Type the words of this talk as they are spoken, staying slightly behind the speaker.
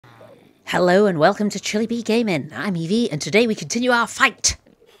Hello and welcome to Chili Bee Gaming. I'm Evie and today we continue our fight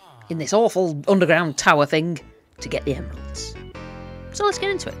in this awful underground tower thing to get the emeralds. So let's get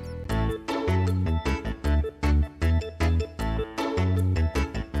into it.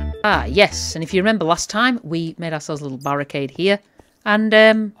 Ah, yes, and if you remember last time, we made ourselves a little barricade here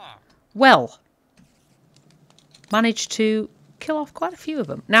and, well, managed to kill off quite a few of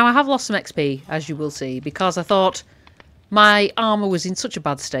them. Now, I have lost some XP, as you will see, because I thought my armour was in such a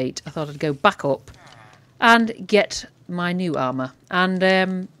bad state, I thought I'd go back up and get my new armour.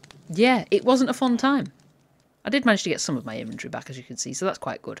 And, yeah, it wasn't a fun time. I did manage to get some of my inventory back, as you can see, so that's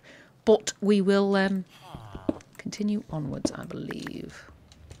quite good. But we will continue onwards, I believe.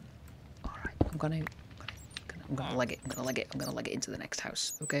 Alright, I'm gonna leg it. I'm gonna leg it into the next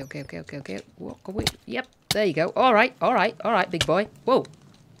house. Okay. Walk away. Yep, there you go. Alright, big boy. Whoa.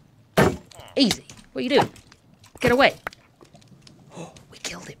 Easy. What are you doing? Get away. Oh, we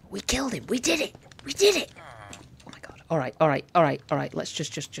killed him. We did it. Oh my god. Alright. Let's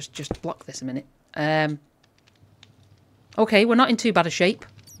just block this a minute. Okay, we're not in too bad a shape.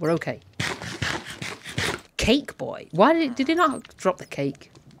 We're okay. Cake boy. Why did he not drop the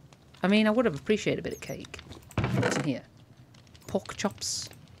cake? I mean, I would have appreciated a bit of cake. What's in here? Pork chops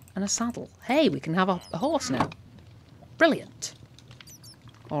and a saddle. Hey, we can have a horse now. Brilliant.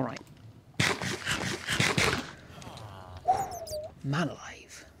 Alright. Man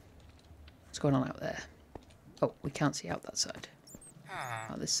alive. What's going on out there? Oh, we can't see out that side.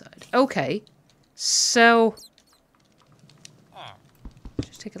 Out this side. Okay. So...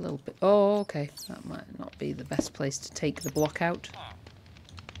 just take a little bit... oh, okay. That might not be the best place to take the block out.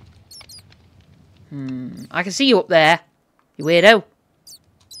 I can see you up there. You weirdo.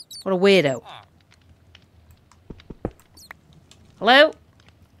 What a weirdo. Hello?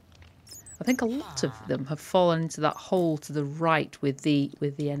 I think a lot of them have fallen into that hole to the right with the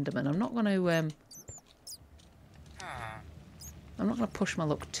Enderman. I'm not going to push my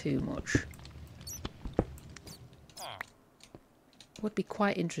luck too much. Would be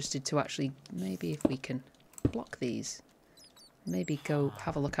quite interested to actually maybe if we can block these. Maybe go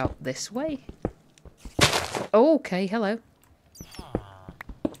have a look out this way. Oh, okay, hello.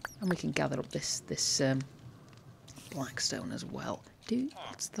 And we can gather up this blackstone as well. Dude,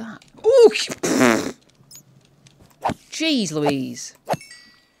 what's that? Oh! Jeez Louise.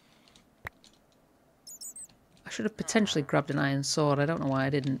 I should have potentially grabbed an iron sword. I don't know why I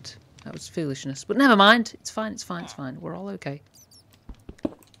didn't. That was foolishness. But never mind. It's fine. We're all okay.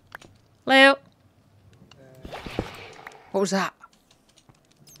 Leo. What was that?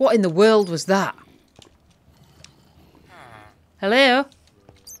 What in the world was that? Hello?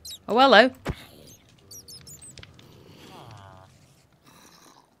 Oh, hello.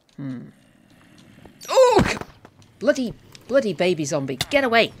 Oh! Bloody baby zombie. Get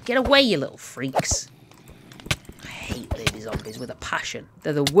away, you little freaks. I hate baby zombies with a passion.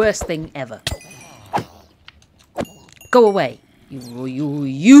 They're the worst thing ever. Go away.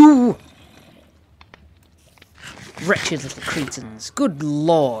 You! Wretched little cretins. Good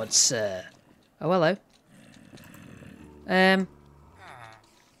lord, sir. Oh, hello. It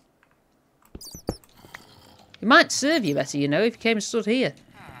might serve you better, you know, if you came and stood here.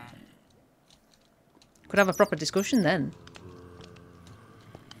 Could have a proper discussion then.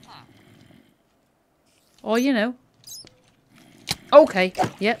 Or, you know. Okay.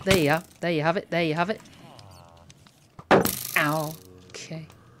 Yep, there you are. There you have it. Ow. Okay.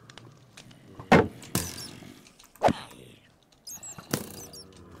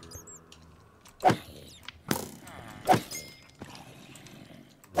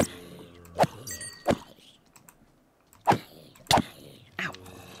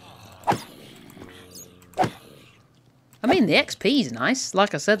 I mean, the XP is nice.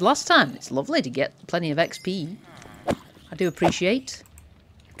 Like I said last time, it's lovely to get plenty of XP. I do appreciate.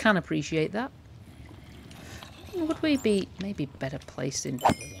 Can appreciate that. Would we be maybe better placed in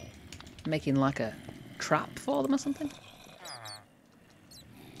making like a trap for them or something?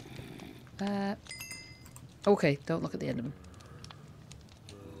 Okay, don't look at the end of them.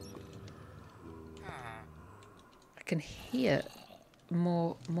 I can hear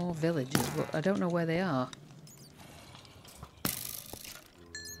more villages, but I don't know where they are.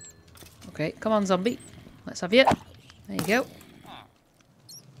 Okay, come on, zombie. Let's have you. There you go.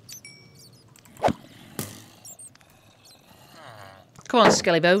 Come on,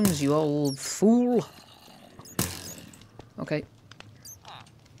 Skelly Bones, you old fool. Okay.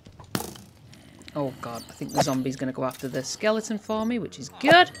 Oh, God. I think the zombie's going to go after the skeleton for me, which is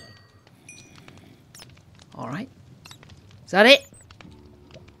good. Alright. Is that it?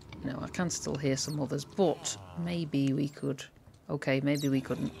 No, I can still hear some others, but maybe we could... okay, maybe we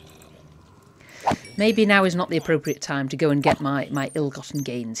couldn't. Maybe now is not the appropriate time to go and get my ill-gotten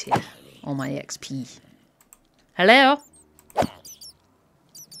gains here. Or my XP. Hello?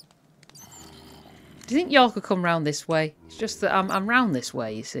 Do you think y'all could come round this way? It's just that I'm round this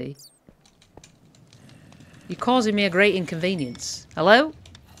way, you see. You're causing me a great inconvenience. Hello?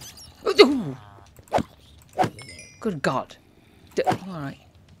 Ooh. Good God. Alright.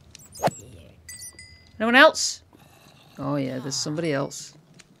 Anyone else? Oh yeah, there's somebody else.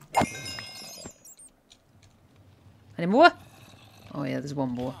 Any more? Oh yeah, there's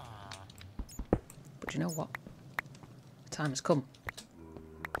one more. But you know what? The time has come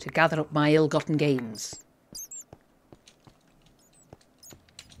to gather up my ill-gotten gains.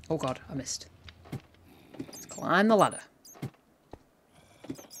 Oh God, I missed. Let's climb the ladder.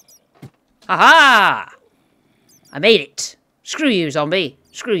 Aha! I made it. Screw you, zombie.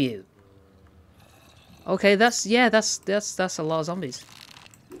 Screw you. Okay, that's a lot of zombies.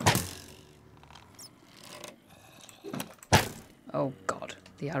 Oh God,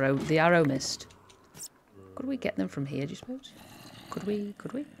 the arrow missed. Could we get them from here, do you suppose? Could we?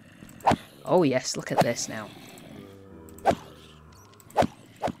 Oh yes, look at this now.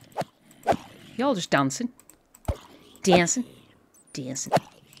 Y'all just dancing. Dancing.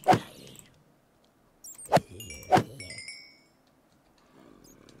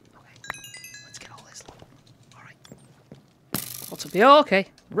 What's up here? Okay,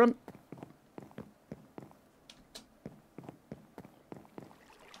 run.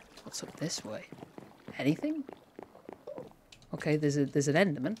 What's up this way? Anything? Okay, there's an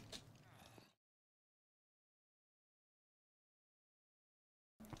Enderman.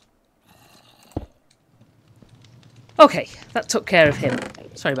 Okay, that took care of him.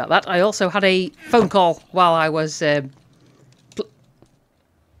 Sorry about that. I also had a phone call while I was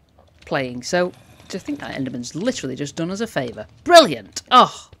playing, so I think that Enderman's literally just done us a favour. Brilliant!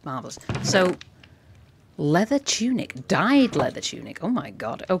 Oh, marvellous. So, leather tunic. Dyed leather tunic. Oh my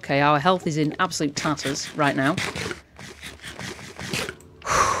God. Okay, our health is in absolute tatters right now.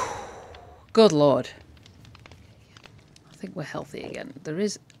 Good Lord. I think we're healthy again. There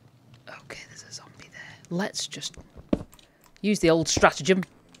is... Okay, there's a zombie there. Let's just use the old stratagem.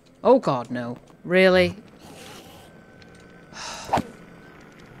 Oh God, no. Really?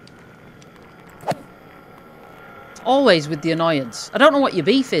 Always with the annoyance. I don't know what your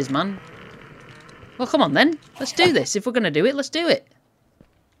beef is, man. Well, come on then. Let's do this. If we're going to do it, let's do it.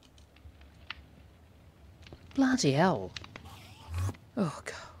 Bloody hell. Oh,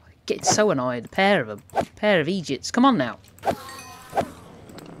 God. Getting so annoyed. A pair of them. A pair of idiots. Come on now.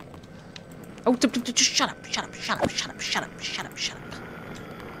 Oh, just shut up. Shut up. Shut up. Shut up. Shut up. Shut up. Shut up.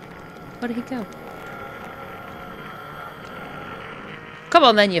 Where did he go? Come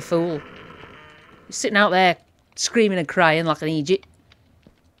on then, you fool. You're sitting out there screaming and crying like an idiot.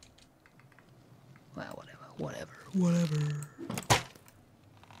 Well, whatever.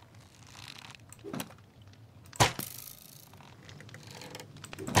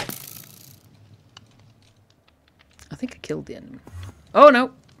 I think I killed the enemy. Oh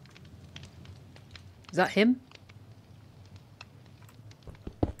no! Is that him?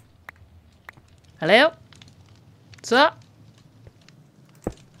 Hello? Sir?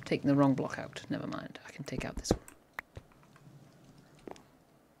 I'm taking the wrong block out. Never mind. I can take out this one.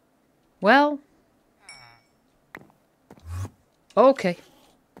 Well. Okay.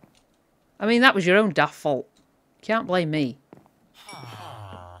 I mean, that was your own daft fault. Can't blame me.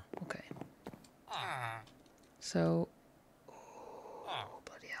 Okay. So. Oh,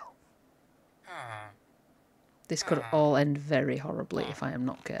 bloody hell. This could all end very horribly if I am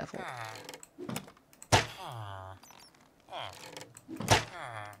not careful.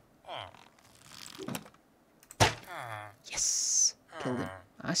 Yes! Killed him.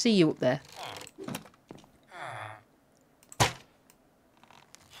 I see you up there.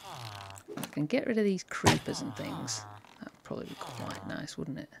 If I can get rid of these creepers and things, that would probably be quite nice,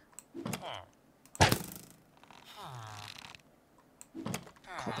 wouldn't it?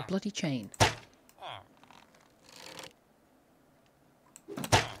 Caught the bloody chain.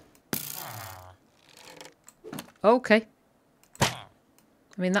 Okay. I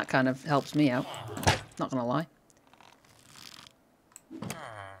mean, that kind of helps me out. Not gonna lie.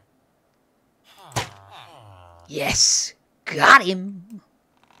 Yes! Got him!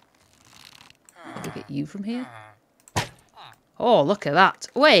 Look at you from here. Oh, look at that.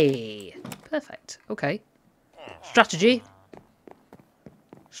 Way! Perfect. Okay. Strategy.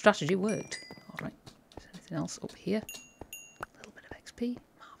 Strategy worked. Alright. Is there anything else up here? A little bit of XP.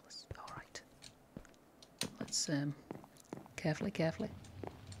 Marvellous. Alright. Let's, carefully.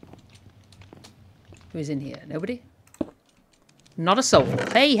 Who's in here? Nobody? Not a soul.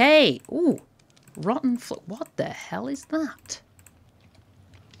 Hey! Ooh! Rotten what the hell is that?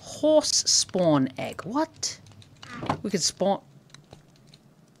 Horse spawn egg. What? We could spawn...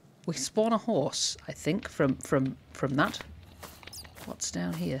 We can spawn a horse, I think, from that. What's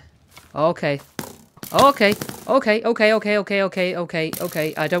down here? Okay. Okay. Okay. Okay. Okay. Okay. Okay. Okay.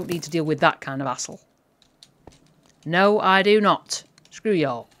 Okay. I don't need to deal with that kind of hassle. No, I do not. Screw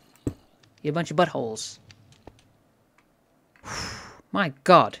y'all. You bunch of buttholes. My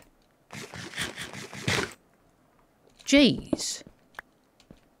God. Jeez.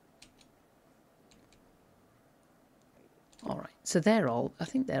 Alright, so they're all... I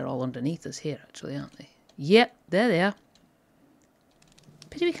think they're all underneath us here, actually, aren't they? Yep, there they are.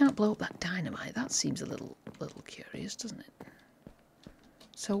 Pity we can't blow up that dynamite. That seems a little curious, doesn't it?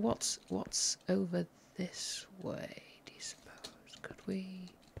 So what's over this way, do you suppose? Could we...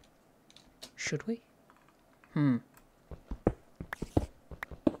 Should we?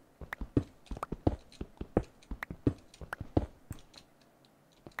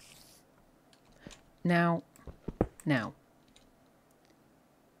 Now.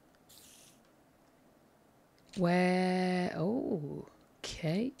 Where... Oh,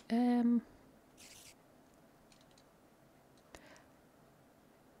 okay.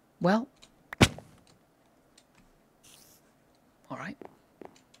 Well. Alright.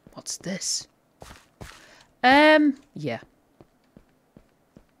 What's this? Yeah.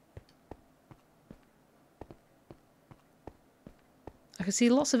 I can see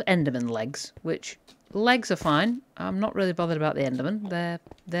lots of Enderman legs, which legs are fine. I'm not really bothered about the Enderman.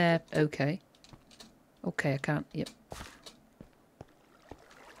 They're okay. Okay, I can't. Yep.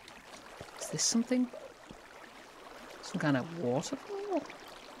 Is this something? Some kind of waterfall?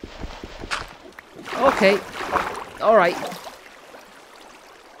 Okay. All right.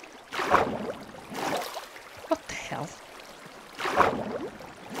 What the hell?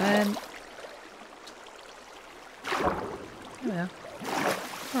 Yeah.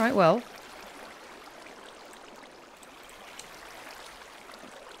 All right. Well.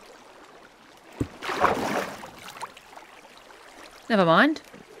 Never mind.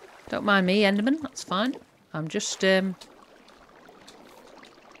 Don't mind me, Enderman. That's fine. I'm just doing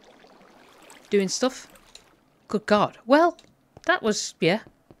stuff. Good God. Well, that was, yeah.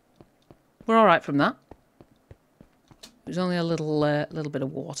 We're all right from that. It was only a little bit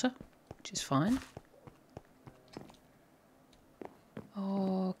of water, which is fine.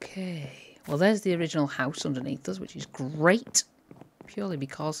 Okay. Well, there's the original house underneath us, which is great. Purely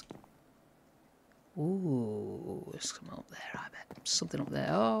because... Ooh, there's something up there, I bet. Something up there.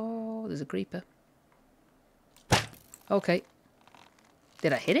 Oh, there's a creeper. Okay.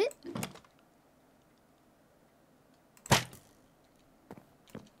 Did I hit it?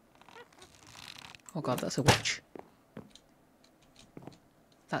 Oh God, that's a witch.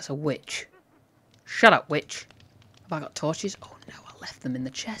 That's a witch. Shut up, witch. Have I got torches? Oh no, I left them in the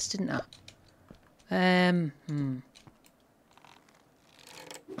chest, didn't I?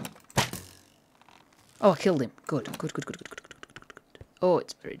 Oh, I killed him. Good. Oh,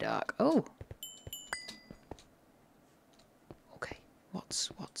 it's very dark. Oh. Okay.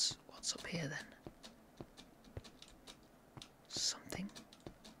 What's up here then? Something.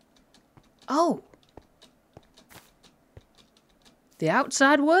 Oh. The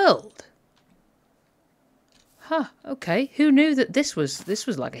outside world. Huh, okay. Who knew that this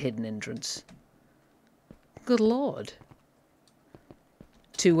was like a hidden entrance? Good Lord.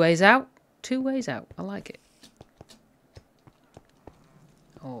 2 ways out. 2 ways out. I like it.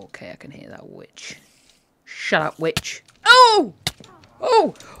 Okay, I can hear that witch. Shut up, witch. Oh!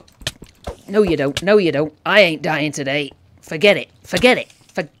 Oh! No, you don't. No, you don't. I ain't dying today. Forget it. Forget it.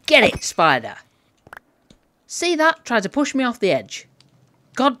 Forget it, spider. See that? Tried to push me off the edge.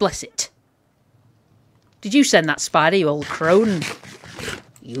 God bless it. Did you send that spider, you old crone?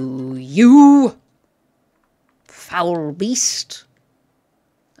 You! Foul beast.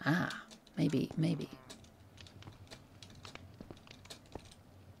 Ah. Maybe.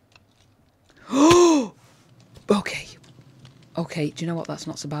 Oh! Okay. Okay, do you know what? That's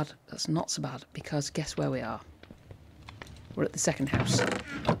not so bad. That's not so bad, because guess where we are? We're at the second house.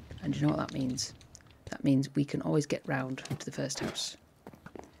 And do you know what that means? That means we can always get round to the first house,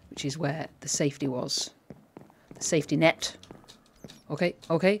 which is where the safety was. The safety net. Okay.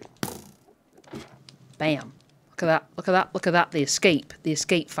 Bam. Look at that. The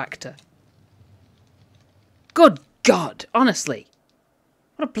escape factor. Good God, honestly.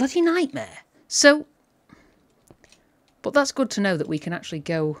 What a bloody nightmare. So, but that's good to know that we can actually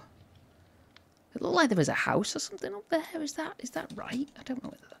go... It looked like there was a house or something up there. Is that right? I don't know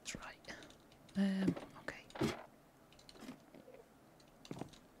whether that's right. Okay.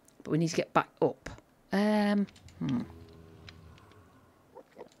 But we need to get back up.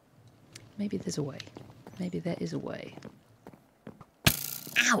 Maybe there's a way. Maybe there is a way.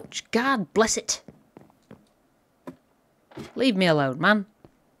 Ouch! God bless it! Leave me alone, man.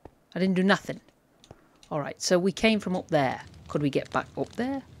 I didn't do nothing. Alright, so we came from up there. Could we get back up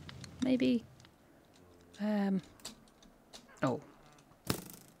there? Maybe? Oh.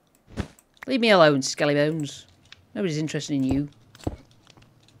 Leave me alone, Skellybones. Nobody's interested in you.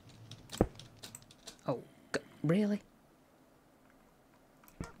 Oh, really?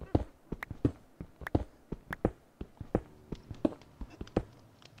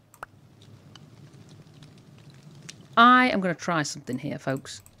 I am going to try something here,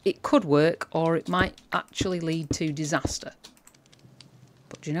 folks. It could work, or it might actually lead to disaster.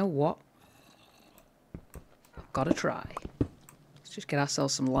 But do you know what? I've got to try. Let's just get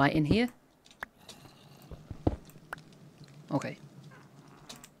ourselves some light in here. Okay.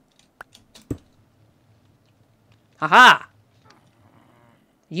 Haha!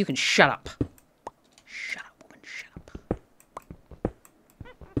 You can shut up. Shut up, woman, shut up.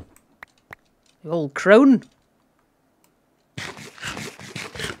 You old crone.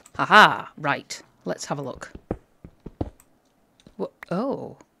 Haha, right. Let's have a look. What?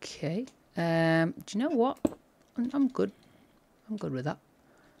 Oh, okay. Do you know what? I'm good. I'm good with that.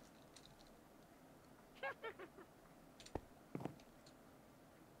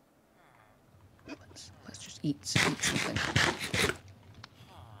 Let's just eat something.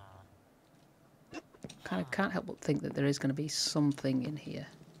 Kind of can't help but think that there is going to be something in here.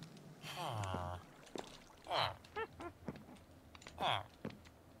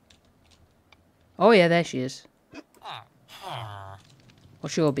 Oh yeah, there she is.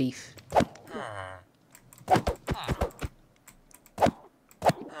 What's your beef?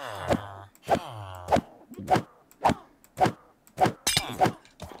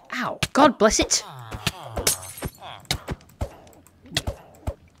 Ow! God bless it!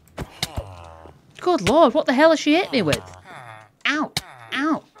 Good Lord, what the hell has she hit me with? Ow!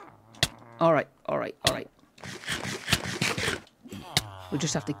 Ow! Alright, alright, alright. We'll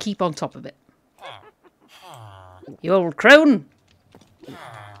just have to keep on top of it. You old crone!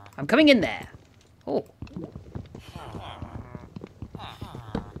 I'm coming in there. Oh.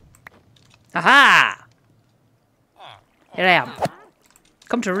 Aha! Here I am.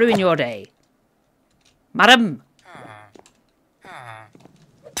 Come to ruin your day. Madam!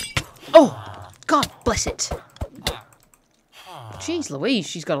 Oh! God bless it! Jeez Louise,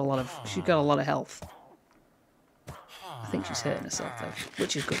 she's got a lot of health. I think she's hurting herself though,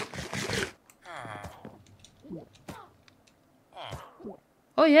 which is good.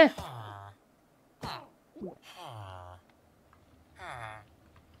 Oh yeah.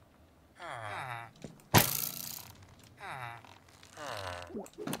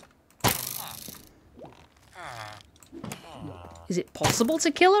 Is it possible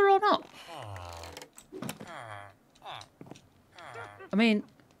to kill her or not? I mean...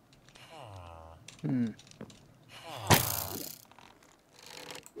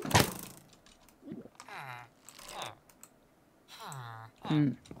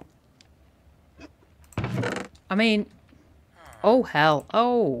 I mean... Oh hell.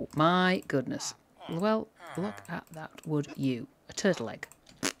 Oh my goodness. Well, look at that, would you? A turtle egg.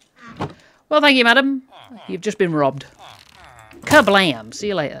 Well, thank you, madam. You've just been robbed. Kablam! See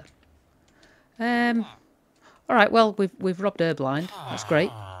you later. Alright, well, we've robbed her blind. That's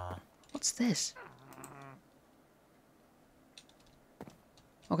great. What's this?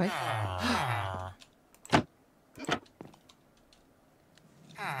 Okay.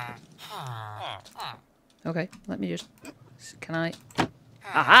 Okay, let me just... Can I...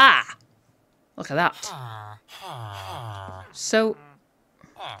 Aha! Look at that. So...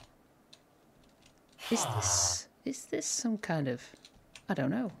 Is this some kind of... I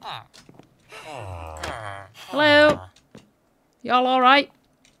don't know. Hello? Y'all alright?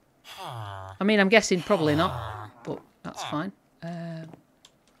 I mean, I'm guessing probably not, but that's fine.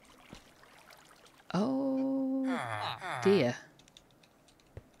 Oh dear.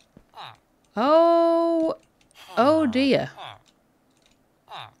 Oh dear.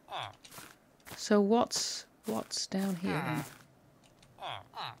 So what's down here then?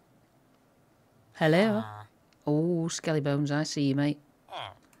 Hello? Oh, Skellybones, I see you, mate.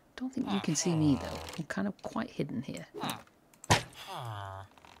 Don't think you can see me, though. I'm kind of quite hidden here.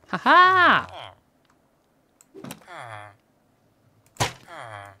 Ha-ha!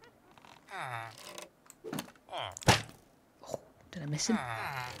 Oh, did I miss him?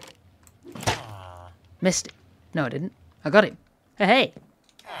 Missed it. No, I didn't. I got him. Hey, hey!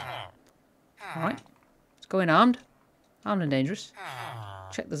 Alright. Let's go in armed. Armed and dangerous.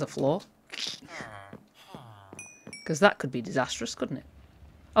 Check there's a floor. Because that could be disastrous, couldn't it?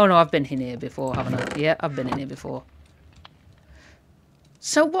 Oh no, I've been in here before, haven't I? Yeah, I've been in here before.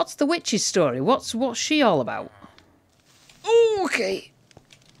 So what's the witch's story? What's she all about? Ooh, okay.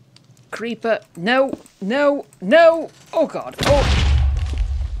 Creeper. No, no, no. Oh god. Oh.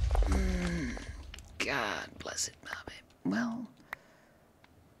 God bless it, mommy. Well.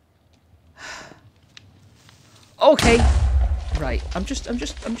 Okay. Right. I'm just gonna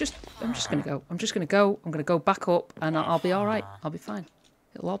go. I'm just gonna go. I'm gonna go back up and I'll be alright. I'll be fine.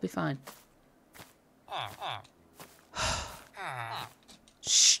 It'll all be fine.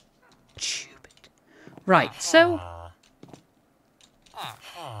 Stupid. Right, so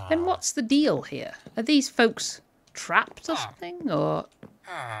then what's the deal here? Are these folks trapped or something? Or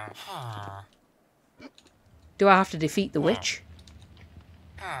do I have to defeat the witch?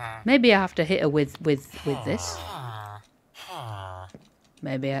 Maybe I have to hit her with this.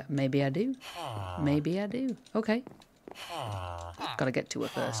 Maybe I do. Maybe I do. Okay. Gotta get to her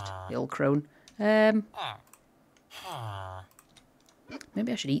first, the old crone.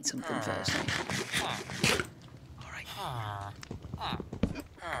 Maybe I should eat something first. Alright.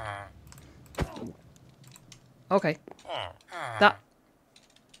 Okay. That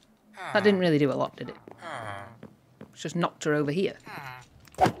didn't really do a lot, did it? It's just knocked her over here.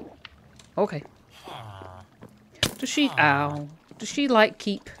 Okay. Does she... Ow. Does she, like,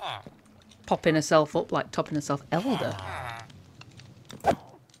 keep popping herself up, like topping herself elder?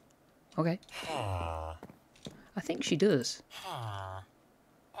 Okay. I think she does.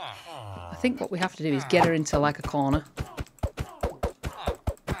 I think what we have to do is get her into, like, a corner.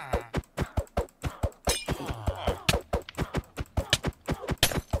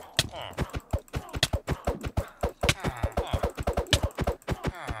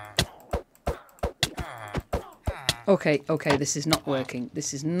 Okay, okay, this is not working.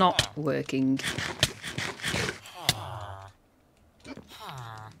 This is not working.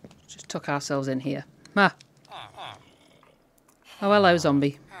 Just tuck ourselves in here. Ah. Oh, hello,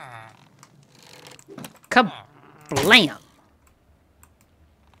 zombie. Come. Blam!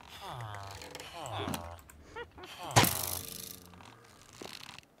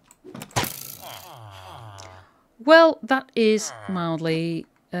 Well, that is mildly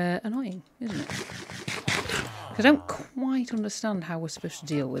annoying, isn't it? I don't quite understand how we're supposed to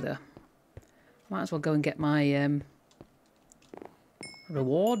deal with her. Might as well go and get my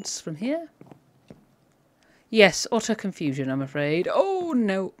rewards from here. Yes, utter confusion, I'm afraid. Oh,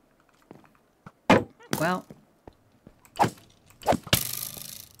 no. Well.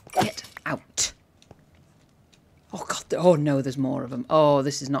 Get out. Oh, God. Oh, no, there's more of them. Oh,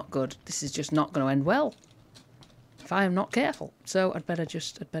 this is not good. This is just not going to end well. If I am not careful. So, I'd better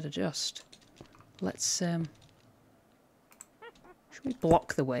just. Let's, should we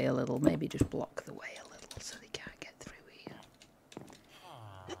block the way a little? Maybe just block the way a little so they can't get through here.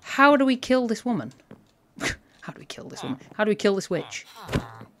 How do we kill this woman? How do we kill this woman? How do we kill this witch?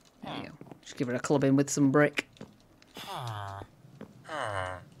 There you go. Just give her a clubbing with some brick.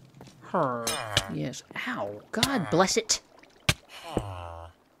 Her. Yes. Ow. God bless it.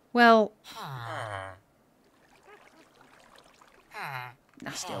 Well.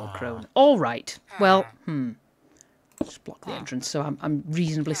 Nasty old crone. All right. Well, just block the entrance so I'm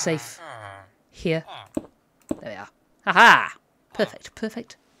reasonably safe here. There we are. Ha-ha! Perfect,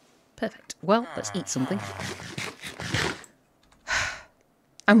 perfect, perfect. Well, let's eat something.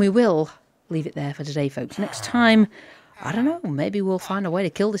 And we will leave it there for today, folks. Next time, I don't know, maybe we'll find a way to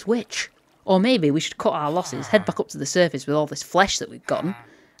kill this witch. Or maybe we should cut our losses, head back up to the surface with all this flesh that we've gotten.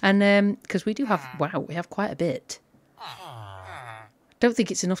 And, because we do have, wow, we have quite a bit. Don't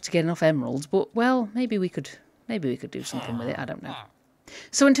think it's enough to get enough emeralds, but, well, maybe we could do something with it, I don't know.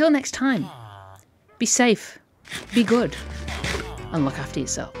 So until next time, be safe, be good, and look after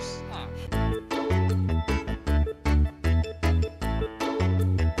yourselves.